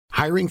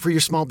Hiring for your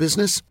small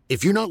business?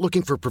 If you're not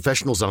looking for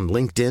professionals on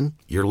LinkedIn,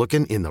 you're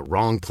looking in the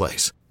wrong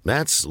place.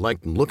 That's like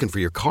looking for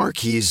your car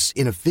keys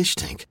in a fish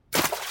tank.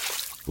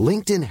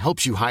 LinkedIn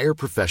helps you hire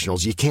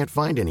professionals you can't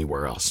find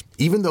anywhere else,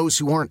 even those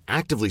who aren't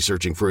actively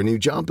searching for a new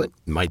job but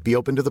might be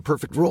open to the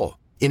perfect role.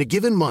 In a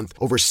given month,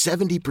 over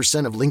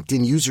 70% of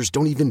LinkedIn users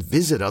don't even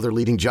visit other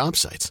leading job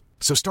sites.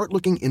 So start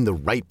looking in the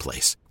right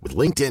place. With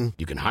LinkedIn,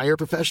 you can hire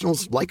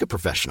professionals like a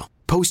professional.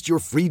 Post your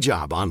free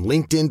job on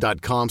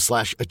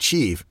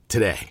linkedin.com/achieve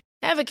today.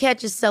 Ever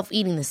catch yourself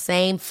eating the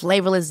same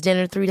flavorless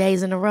dinner 3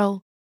 days in a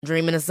row?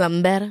 Dreaming of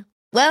something better?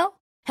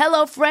 Well,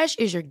 HelloFresh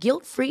is your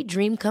guilt-free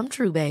dream come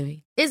true,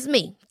 baby. It's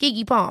me,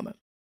 Keke Palmer.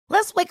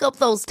 Let's wake up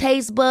those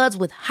taste buds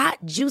with hot,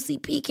 juicy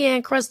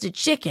pecan-crusted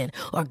chicken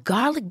or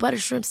garlic butter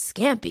shrimp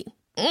scampi.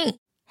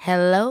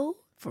 Hello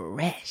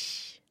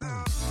Fresh.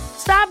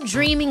 Stop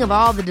dreaming of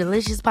all the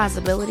delicious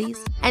possibilities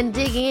and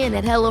dig in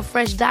at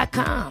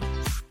HelloFresh.com.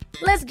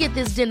 Let's get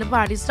this dinner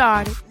party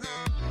started.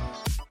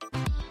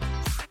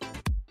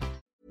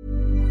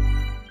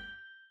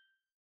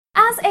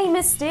 As a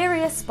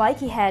mysterious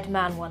spiky-haired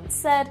man once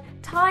said,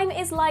 time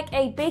is like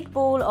a big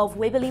ball of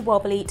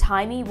wibbly-wobbly,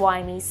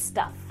 timey-wimey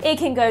stuff. It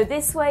can go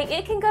this way,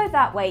 it can go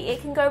that way,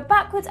 it can go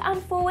backwards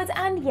and forwards,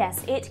 and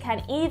yes, it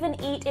can even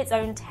eat its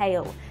own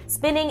tail,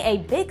 spinning a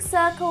big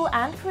circle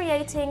and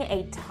creating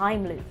a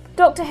time loop.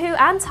 Doctor Who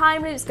and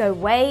time loops go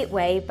way,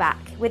 way back,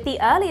 with the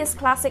earliest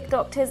classic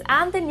Doctors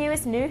and the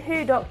newest New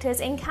Who Doctors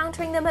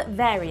encountering them at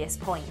various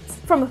points.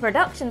 From a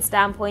production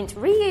standpoint,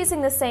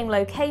 reusing the same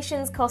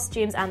locations,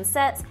 costumes and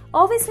sets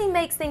obviously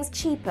makes things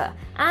cheaper,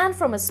 and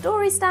from a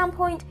story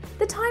standpoint,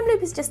 the time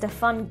loop is just a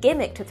fun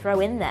gimmick to throw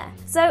in there.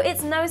 So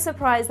it's no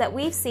surprise that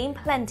we've seen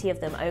plenty of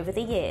them over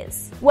the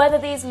years. Whether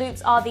these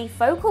loops are the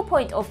focal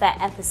point of their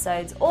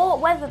episodes, or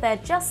whether they're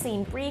just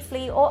seen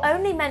briefly or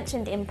only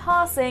mentioned in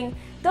passing,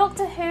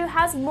 Doctor Who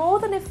has more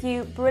than a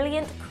few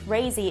brilliant,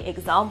 crazy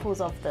examples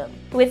of them.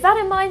 With that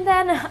in mind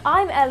then,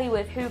 I'm Ellie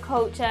with Who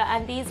Culture,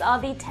 and these are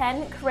the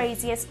 10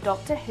 craziest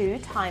Doctor Who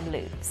time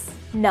loops.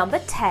 Number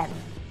 10.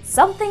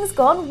 Something's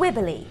Gone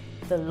Wibbly.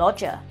 The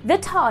Lodger. The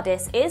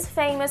TARDIS is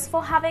famous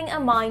for having a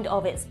mind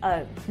of its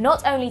own,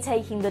 not only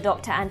taking the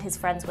Doctor and his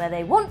friends where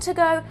they want to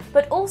go,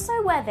 but also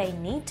where they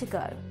need to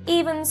go.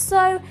 Even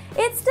so,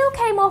 it still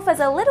came off as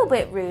a little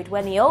bit rude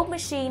when the old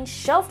machine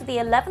shoved the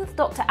 11th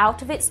Doctor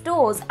out of its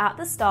doors at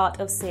the start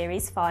of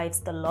Series 5's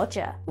The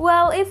Lodger.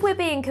 Well, if we're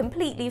being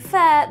completely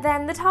fair,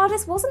 then the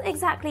TARDIS wasn't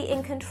exactly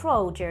in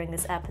control during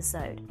this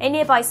episode. A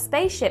nearby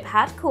spaceship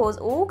had caused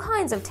all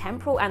kinds of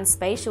temporal and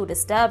spatial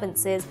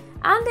disturbances,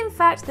 and in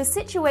fact the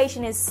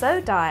situation is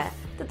so dire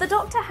that the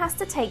Doctor has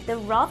to take the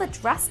rather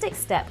drastic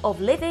step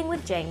of living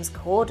with James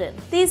Corden.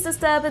 These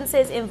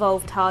disturbances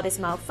involve TARDIS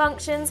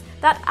malfunctions,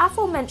 that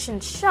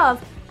aforementioned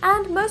shove,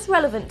 and most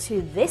relevant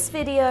to this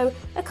video,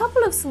 a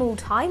couple of small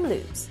time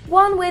loops.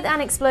 One with an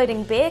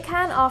exploding beer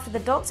can after the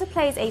Doctor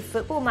plays a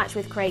football match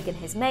with Craig and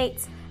his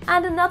mates,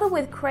 and another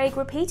with Craig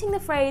repeating the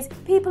phrase,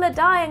 "People are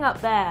dying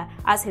up there,"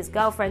 as his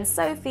girlfriend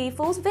Sophie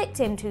falls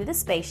victim to the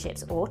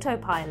spaceship's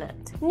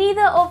autopilot.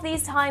 Neither of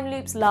these time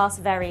loops last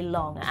very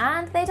long,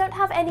 and they don't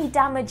have any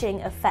damaging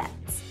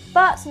effects.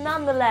 But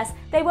nonetheless,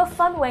 they were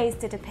fun ways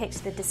to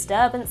depict the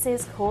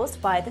disturbances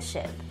caused by the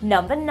ship.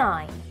 Number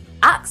 9.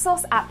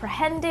 Axos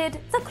Apprehended,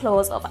 The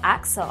Claws of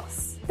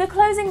Axos. The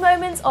closing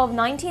moments of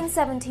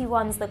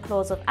 1971's The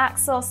Claws of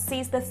Axos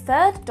sees the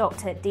third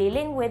Doctor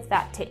dealing with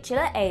that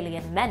titular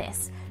alien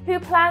menace, who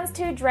plans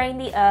to drain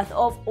the Earth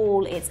of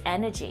all its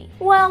energy.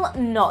 Well,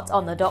 not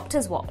on the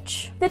Doctor's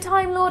watch. The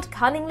Time Lord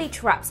cunningly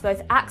traps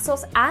both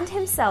Axos and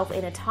himself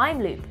in a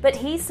time loop, but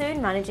he soon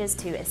manages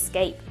to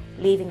escape,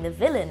 leaving the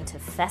villain to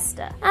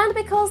fester. And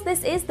because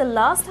this is the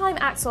last time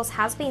Axos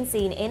has been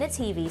seen in a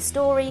TV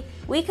story,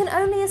 we can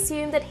only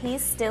assume that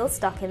he's still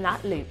stuck in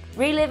that loop,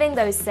 reliving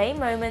those same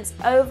moments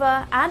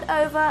over and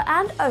over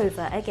and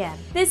over again.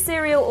 This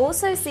serial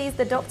also sees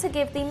the Doctor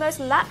give the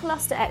most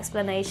lackluster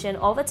explanation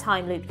of a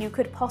time loop you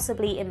could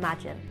possibly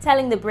imagine,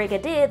 telling the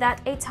Brigadier that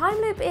a time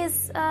loop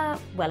is,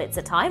 well, it's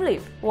a time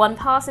loop. One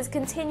passes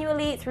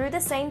continually through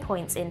the same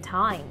points in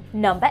time.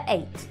 Number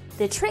 8.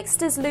 The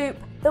Trickster's Loop,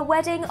 The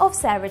Wedding of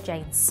Sarah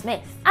Jane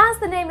Smith. As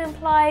the name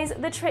implies,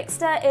 the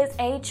Trickster is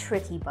a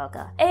tricky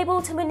bugger,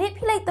 able to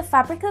manipulate the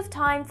fabric of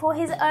time for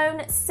his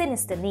own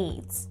sinister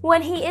needs.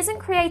 When he isn't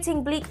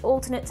creating bleak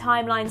alternate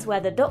timelines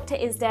where the Doctor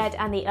is dead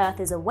and the Earth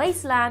is a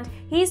wasteland,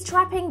 he's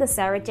trapping the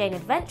Sarah Jane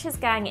Adventures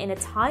gang in a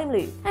time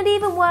loop. And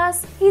even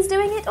worse, he's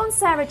doing it on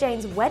Sarah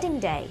Jane's wedding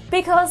day,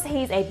 because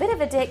he's a bit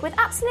of a dick with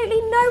absolutely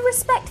no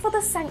respect for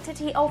the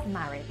sanctity of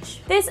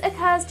marriage. This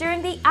occurs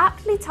during the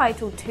aptly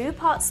titled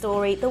two-part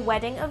story, The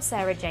Wedding of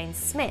Sarah Jane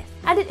Smith.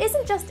 And it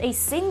isn't just a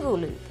single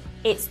loop.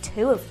 It's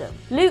 2 of them.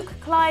 Luke,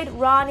 Clyde,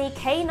 Rani,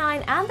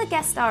 K9 and the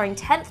guest starring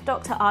 10th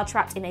Doctor are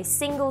trapped in a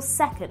single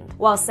second,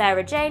 while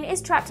Sarah Jane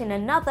is trapped in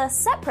another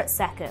separate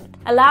second,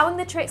 allowing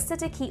the Trickster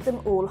to keep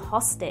them all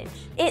hostage.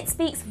 It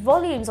speaks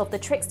volumes of the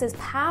Trickster's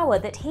power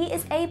that he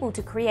is able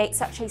to create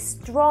such a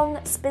strong,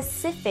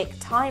 specific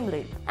time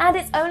loop. And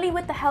it's only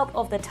with the help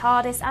of the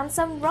TARDIS and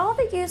some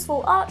rather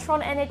useful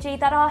Artron energy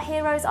that our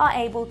heroes are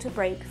able to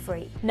break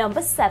free.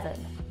 Number 7.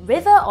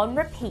 River on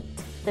repeat.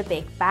 The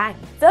Big Bang.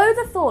 Though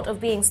the thought of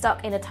being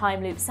stuck in a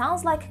time loop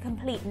sounds like a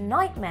complete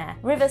nightmare,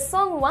 River's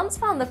song once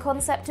found the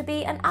concept to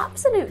be an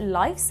absolute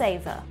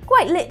lifesaver.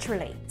 Quite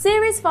literally.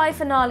 Series 5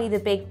 finale The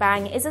Big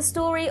Bang is a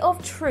story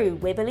of true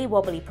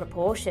wibbly-wobbly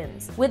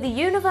proportions, with the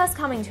universe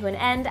coming to an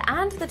end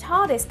and the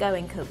TARDIS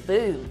going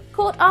kaboom.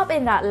 Caught up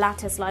in that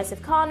latter slice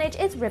of carnage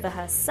is River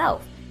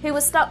herself, who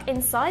was stuck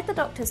inside the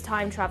Doctor's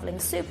time-travelling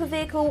super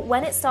vehicle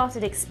when it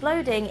started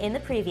exploding in the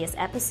previous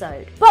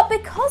episode. But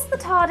because the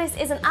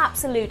TARDIS is an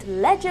absolute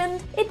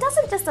legend, it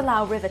doesn't just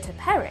allow River to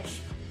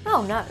perish.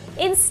 Oh no.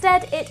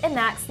 Instead, it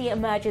enacts the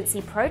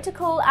emergency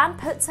protocol and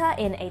puts her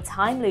in a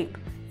time loop,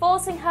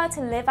 forcing her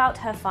to live out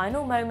her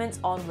final moments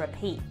on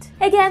repeat.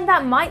 Again,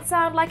 that might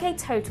sound like a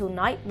total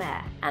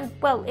nightmare, and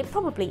well, it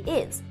probably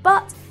is,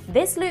 but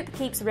this loop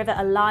keeps River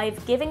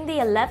alive, giving the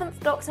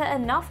 11th Doctor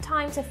enough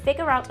time to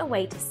figure out a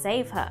way to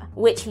save her,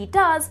 which he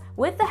does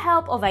with the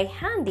help of a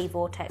handy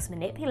vortex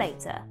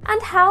manipulator.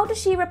 And how does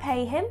she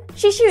repay him?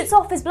 She shoots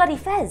off his bloody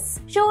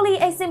fez. Surely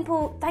a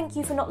simple "thank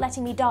you for not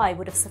letting me die"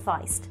 would have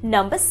sufficed.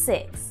 Number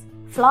 6.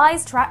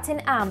 Flies trapped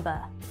in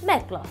amber.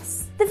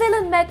 Meglos. The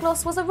villain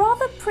Meglos was a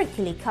rather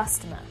prickly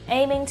customer,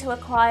 aiming to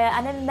acquire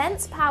an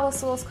immense power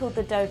source called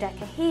the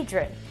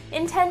dodecahedron,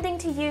 intending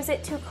to use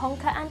it to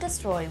conquer and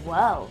destroy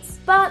worlds.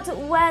 But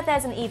where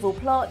there's an evil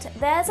plot,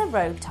 there's a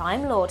rogue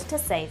Time Lord to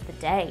save the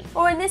day.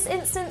 Or in this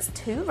instance,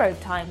 2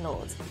 rogue Time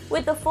Lords,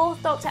 with the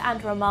 4th Doctor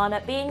and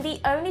Romana being the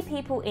only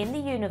people in the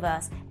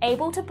universe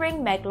able to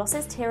bring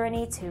Meglos'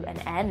 tyranny to an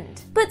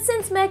end. But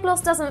since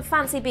Meglos doesn't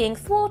fancy being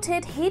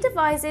thwarted, he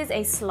devises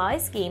a sly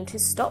scheme to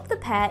stop the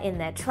pair in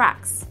their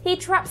tracks. He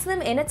traps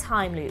them in a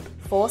time loop,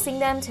 forcing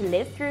them to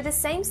live through the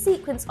same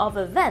sequence of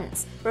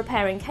events,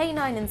 repairing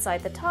K9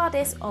 inside the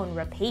TARDIS on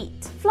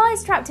repeat.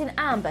 Flies trapped in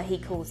amber, he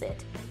calls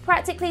it,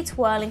 practically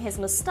twirling his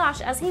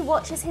moustache as he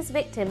watches his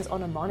victims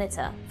on a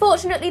monitor.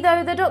 Fortunately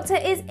though, the Doctor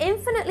is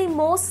infinitely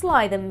more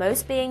sly than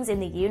most beings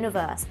in the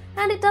universe,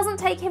 and it doesn't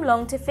take him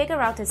long to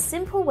figure out a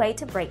simple way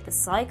to break the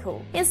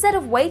cycle. Instead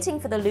of waiting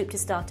for the loop to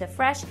start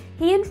afresh,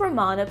 he and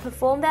Romana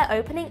perform their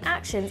opening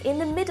actions in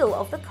the middle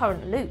of the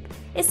current loop,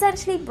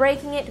 essentially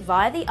breaking it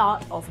via the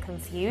art of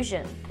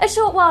confusion. A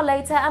short while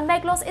later, and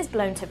Meglos is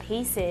blown to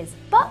pieces,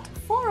 but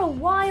for a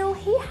while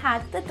he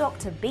had the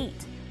Doctor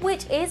beat,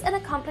 which is an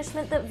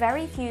accomplishment that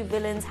very few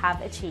villains have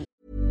achieved.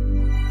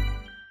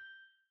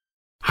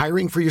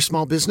 Hiring for your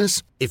small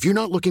business? If you're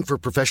not looking for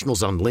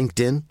professionals on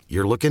LinkedIn,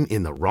 you're looking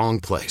in the wrong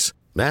place.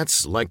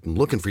 That's like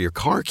looking for your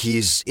car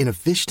keys in a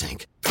fish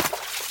tank.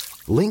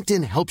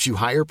 LinkedIn helps you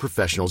hire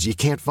professionals you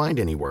can't find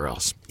anywhere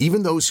else,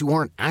 even those who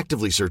aren't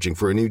actively searching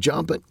for a new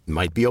job but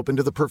might be open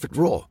to the perfect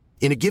role.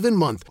 In a given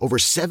month, over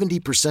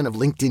 70% of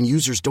LinkedIn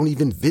users don't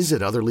even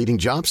visit other leading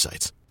job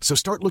sites. So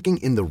start looking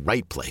in the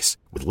right place.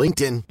 With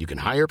LinkedIn, you can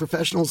hire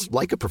professionals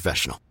like a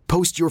professional.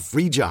 Post your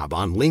free job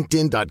on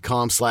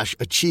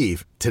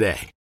linkedin.com/achieve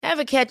today.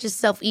 Ever catch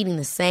yourself eating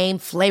the same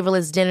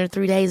flavorless dinner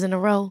 3 days in a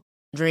row?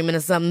 Dreaming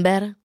of something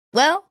better?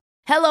 Well,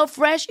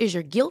 HelloFresh is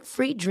your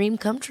guilt-free dream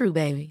come true,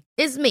 baby.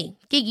 It's me,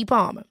 Keke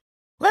Palmer.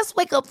 Let's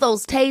wake up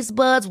those taste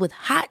buds with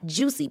hot,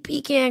 juicy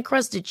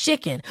pecan-crusted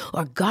chicken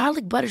or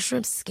garlic butter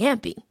shrimp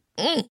scampi.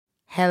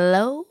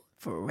 Hello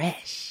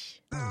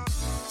Fresh.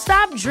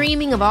 Stop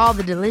dreaming of all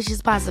the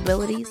delicious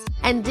possibilities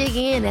and dig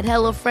in at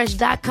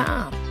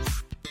HelloFresh.com.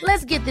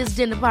 Let's get this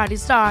dinner party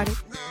started.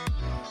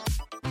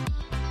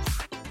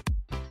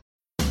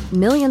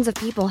 Millions of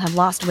people have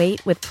lost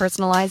weight with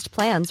personalized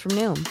plans from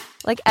Noom.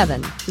 Like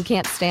Evan, who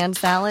can't stand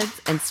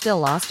salads and still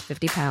lost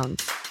 50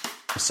 pounds.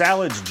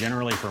 Salads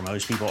generally for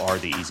most people are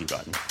the easy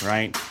button,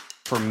 right?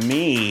 For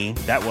me,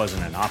 that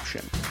wasn't an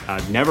option.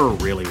 I never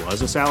really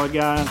was a salad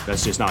guy.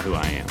 That's just not who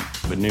I am.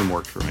 But Noom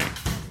worked for me.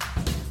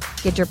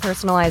 Get your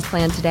personalized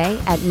plan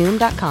today at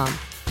Noom.com.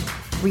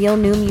 Real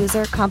Noom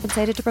user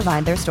compensated to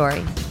provide their story.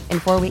 In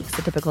 4 weeks,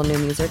 the typical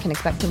Noom user can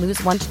expect to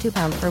lose 1 to 2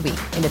 pounds per week.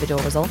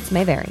 Individual results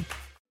may vary.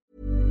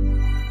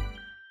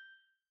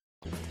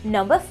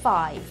 Number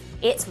 5.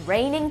 It's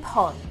raining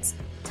ponds.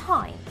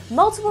 Time.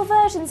 Multiple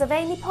versions of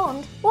Amy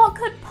Pond. What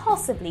could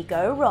possibly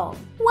go wrong?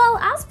 Well,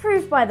 as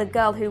proved by The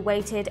Girl Who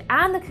Waited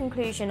and the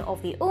conclusion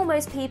of The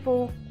Almost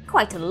People,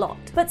 quite a lot.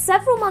 But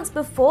several months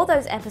before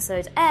those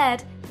episodes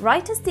aired,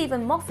 writer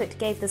Stephen Moffat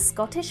gave the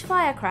Scottish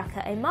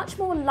firecracker a much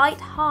more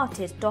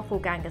light-hearted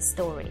doppelganger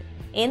story,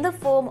 in the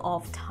form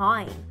of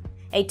Time.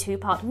 a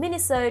 2-part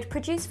minisode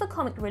produced for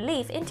Comic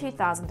Relief in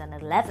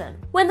 2011.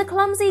 When the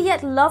clumsy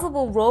yet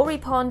lovable Rory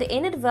Pond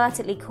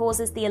inadvertently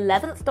causes the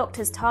 11th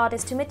Doctor's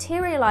TARDIS to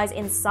materialize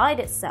inside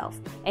itself,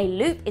 a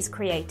loop is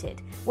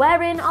created,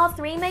 wherein our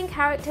 3 main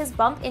characters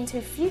bump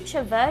into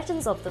future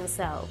versions of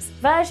themselves,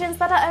 versions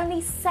that are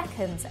only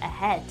seconds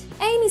ahead.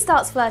 Amy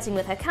starts flirting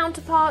with her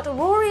counterpart,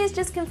 Rory is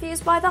just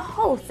confused by the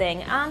whole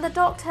thing, and the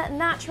Doctor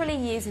naturally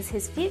uses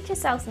his future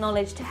self's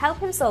knowledge to help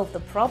him solve the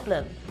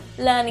problem,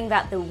 learning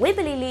that the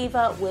wibbly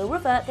lever will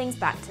revert things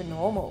back to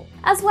normal.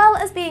 As well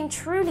as being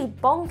truly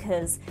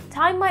bonkers,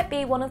 Time might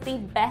be one of the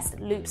best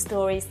loop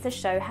stories the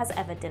show has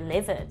ever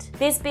delivered.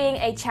 This being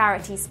a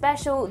charity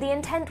special, the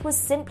intent was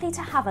simply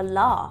to have a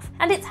laugh,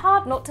 and it's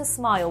hard not to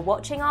smile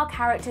watching our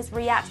characters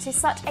react to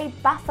such a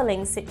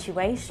baffling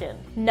situation.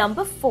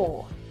 Number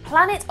 4.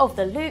 Planet of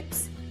the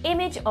Loops,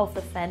 Image of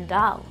the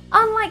Fendahl.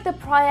 Unlike the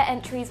prior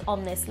entries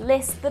on this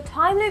list, the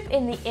time loop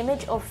in the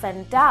Image of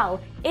Fendahl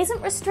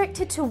isn't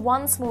restricted to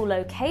one small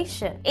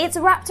location. It's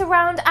wrapped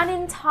around an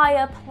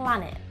entire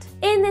planet.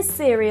 In this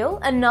serial,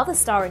 another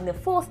starring the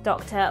 4th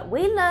Doctor,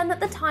 we learn that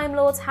the Time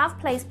Lords have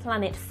placed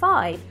Planet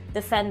 5, the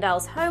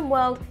Fendahl's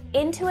homeworld,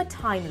 into a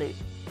time loop,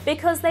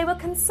 because they were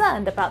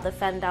concerned about the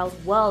Fendahl's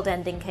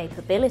world-ending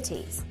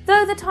capabilities.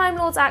 Though the Time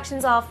Lord's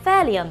actions are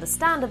fairly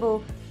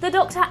understandable, the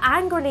Doctor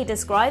angrily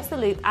describes the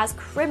loop as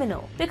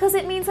criminal because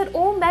it means that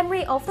all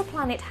memory of the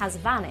planet has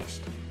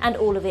vanished, and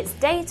all of its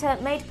data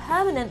made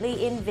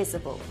permanently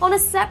invisible. On a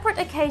separate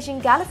occasion,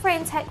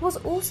 Gallifreyan tech was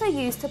also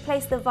used to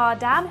place the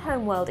Vardan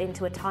homeworld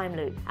into a time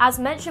loop, as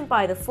mentioned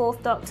by the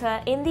 4th Doctor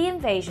in The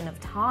Invasion of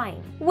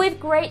Time. With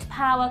great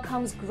power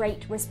comes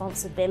great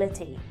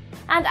responsibility.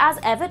 And as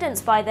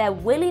evidenced by their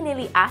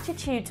willy-nilly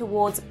attitude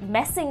towards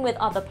messing with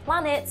other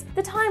planets,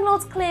 the Time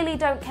Lords clearly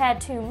don't care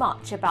too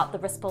much about the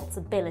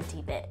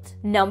responsibility bit.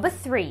 Number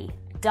 3.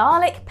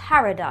 Dalek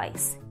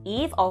Paradise,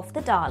 Eve of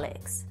the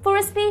Daleks. For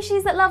a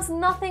species that loves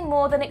nothing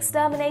more than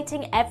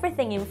exterminating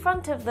everything in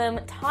front of them,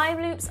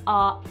 time loops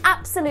are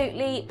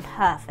absolutely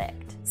perfect.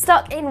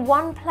 Stuck in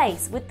one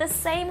place with the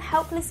same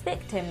helpless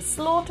victims,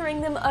 slaughtering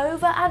them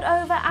over and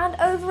over and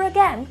over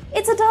again,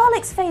 it's a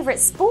Dalek's favourite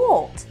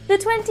sport. The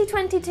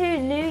 2022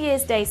 New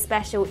Year's Day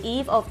special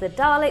Eve of the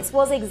Daleks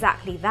was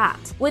exactly that,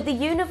 with the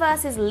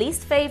universe's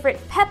least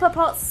favourite pepper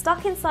pots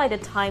stuck inside a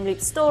time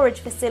loop storage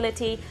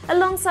facility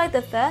alongside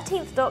the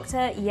 13th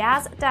Doctor,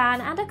 Yaz,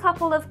 Dan and a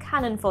couple of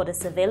cannon fodder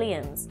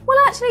civilians. Well,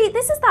 actually,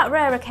 this is that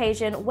rare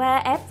occasion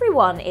where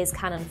everyone is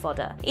cannon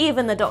fodder,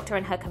 even the Doctor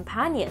and her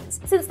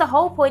companions, since the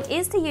whole point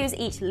is to use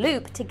each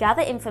loop to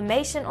gather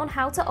information on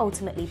how to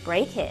ultimately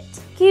break it.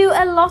 Cue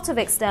a lot of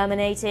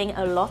exterminating,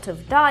 a lot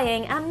of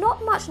dying, and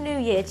not much New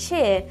Year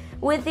cheer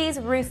with these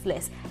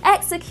ruthless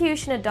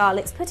executioner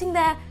Daleks putting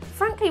their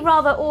frankly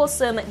rather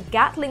awesome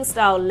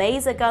Gatling-style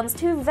laser guns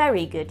to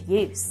very good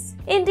use.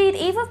 Indeed,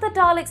 Eve of the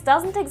Daleks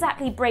doesn't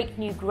exactly break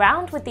new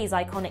ground with these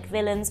iconic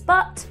villains,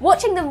 but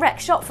watching them wreck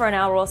shop for an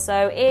hour or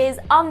so is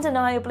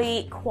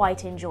undeniably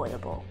quite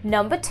enjoyable.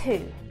 Number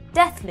 2.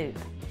 Deathloop,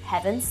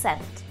 Heaven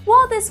Sent.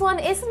 While this one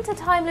isn't a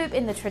time loop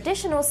in the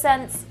traditional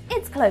sense,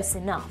 it's close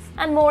enough.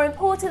 And more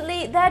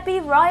importantly, there'd be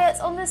riots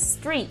on the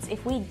streets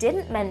if we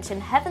didn't mention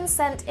Heaven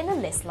Sent in a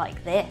list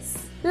like this.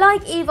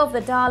 Like Eve of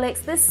the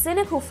Daleks, the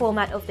cynical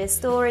format of this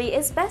story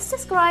is best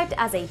described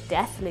as a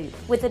death loop,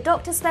 with the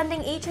Doctor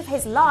spending each of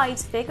his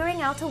lives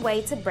figuring out a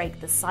way to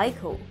break the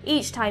cycle.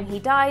 Each time he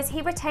dies,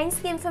 he retains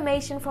the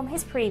information from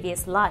his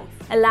previous life,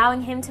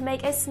 allowing him to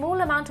make a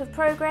small amount of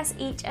progress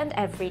each and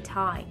every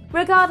time.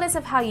 Regardless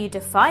of how you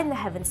define the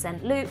Heaven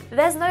Sent loop,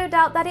 there's no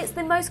doubt that it's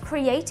the most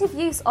creative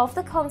use of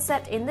the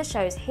concept in the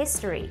show's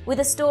history,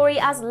 with a story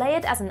as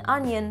layered as an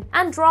onion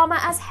and drama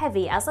as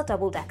heavy as a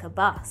double-decker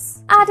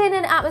bus. Add in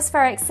an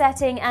atmospheric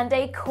setting and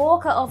a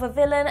corker of a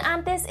villain,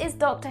 and this is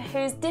Doctor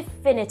Who's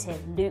definitive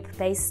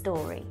loop-based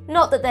story.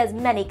 Not that there's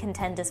many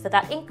contenders for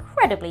that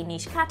incredibly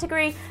niche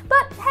category,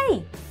 but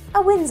hey,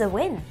 a win's a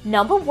win.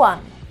 Number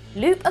 1.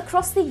 Loop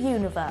Across the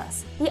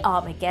Universe, The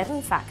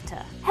Armageddon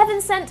Factor.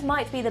 Heaven Sent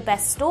might be the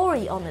best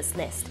story on this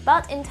list,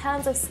 but in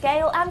terms of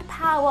scale and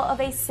power of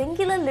a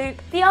singular loop,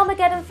 The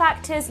Armageddon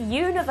Factor's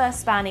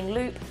universe-spanning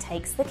loop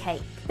takes the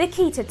cake. The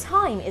key to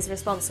time is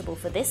responsible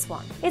for this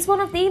one. It's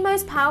one of the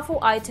most powerful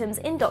items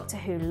in Doctor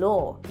Who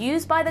lore,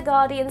 used by the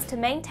Guardians to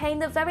maintain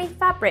the very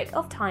fabric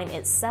of time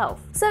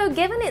itself. So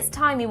given its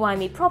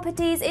timey-wimey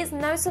properties, it's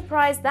no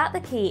surprise that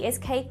the key is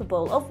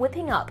capable of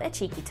whipping up a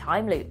cheeky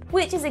time loop,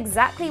 which is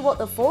exactly what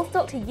the 4th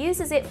Doctor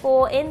uses it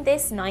for in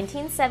this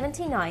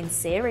 1979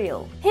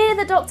 serial. Here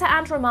the Doctor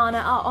and Romana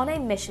are on a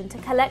mission to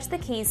collect the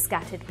key's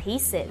scattered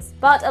pieces,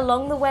 but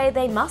along the way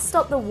they must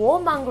stop the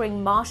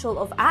warmongering Marshal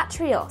of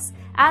Atrios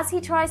as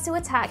he tries to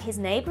attack his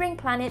neighbouring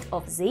planet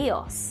of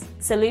Zeos.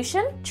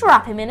 Solution?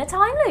 Trap him in a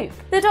time loop.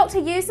 The Doctor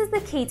uses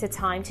the key to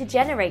time to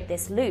generate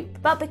this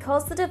loop, but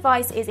because the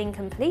device is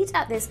incomplete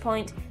at this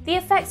point, the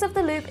effects of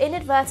the loop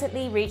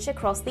inadvertently reach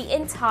across the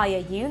entire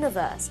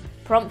universe,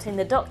 prompting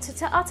the Doctor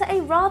to utter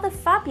a rather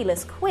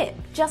fabulous quip.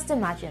 Just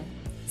imagine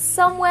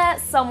Somewhere,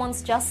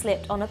 someone's just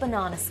slipped on a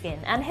banana skin,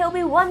 and he'll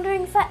be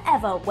wondering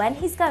forever when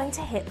he's going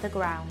to hit the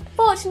ground.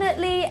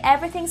 Fortunately,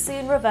 everything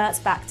soon reverts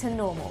back to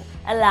normal,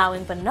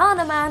 allowing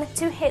Banana Man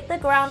to hit the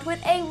ground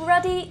with a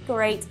ruddy,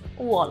 great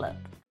wallop.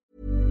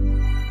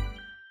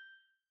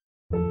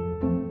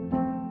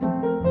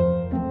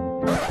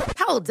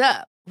 Hold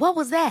up. What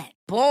was that?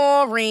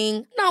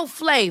 Boring. No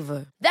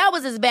flavor. That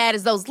was as bad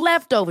as those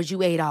leftovers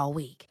you ate all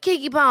week.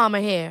 Keke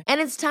Palmer here,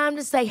 and it's time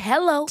to say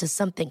hello to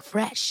something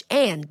fresh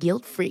and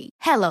guilt-free.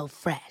 Hello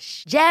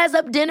Fresh. Jazz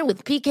up dinner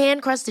with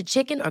pecan-crusted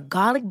chicken or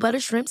garlic butter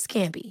shrimp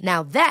scampi.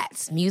 Now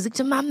that's music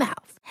to my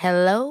mouth.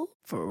 Hello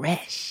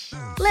Fresh.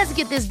 Let's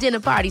get this dinner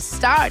party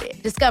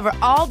started. Discover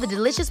all the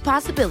delicious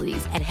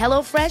possibilities at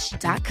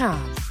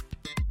hellofresh.com.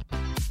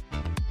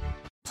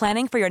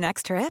 Planning for your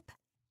next trip?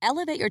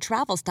 Elevate your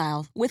travel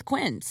style with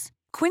Quince.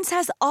 Quince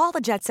has all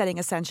the jet-setting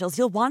essentials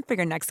you'll want for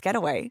your next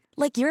getaway,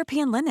 like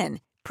European linen,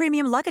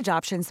 premium luggage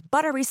options,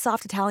 buttery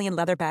soft Italian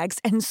leather bags,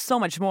 and so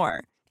much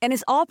more. And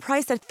is all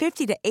priced at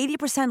 50 to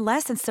 80%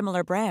 less than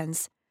similar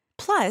brands.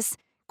 Plus,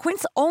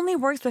 Quince only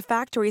works with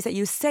factories that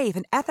use safe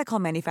and ethical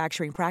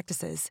manufacturing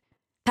practices.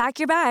 Pack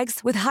your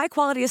bags with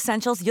high-quality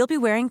essentials you'll be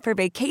wearing for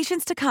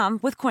vacations to come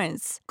with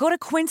Quince. Go to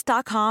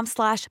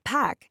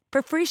quince.com/pack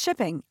for free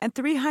shipping and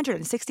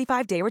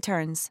 365-day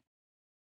returns.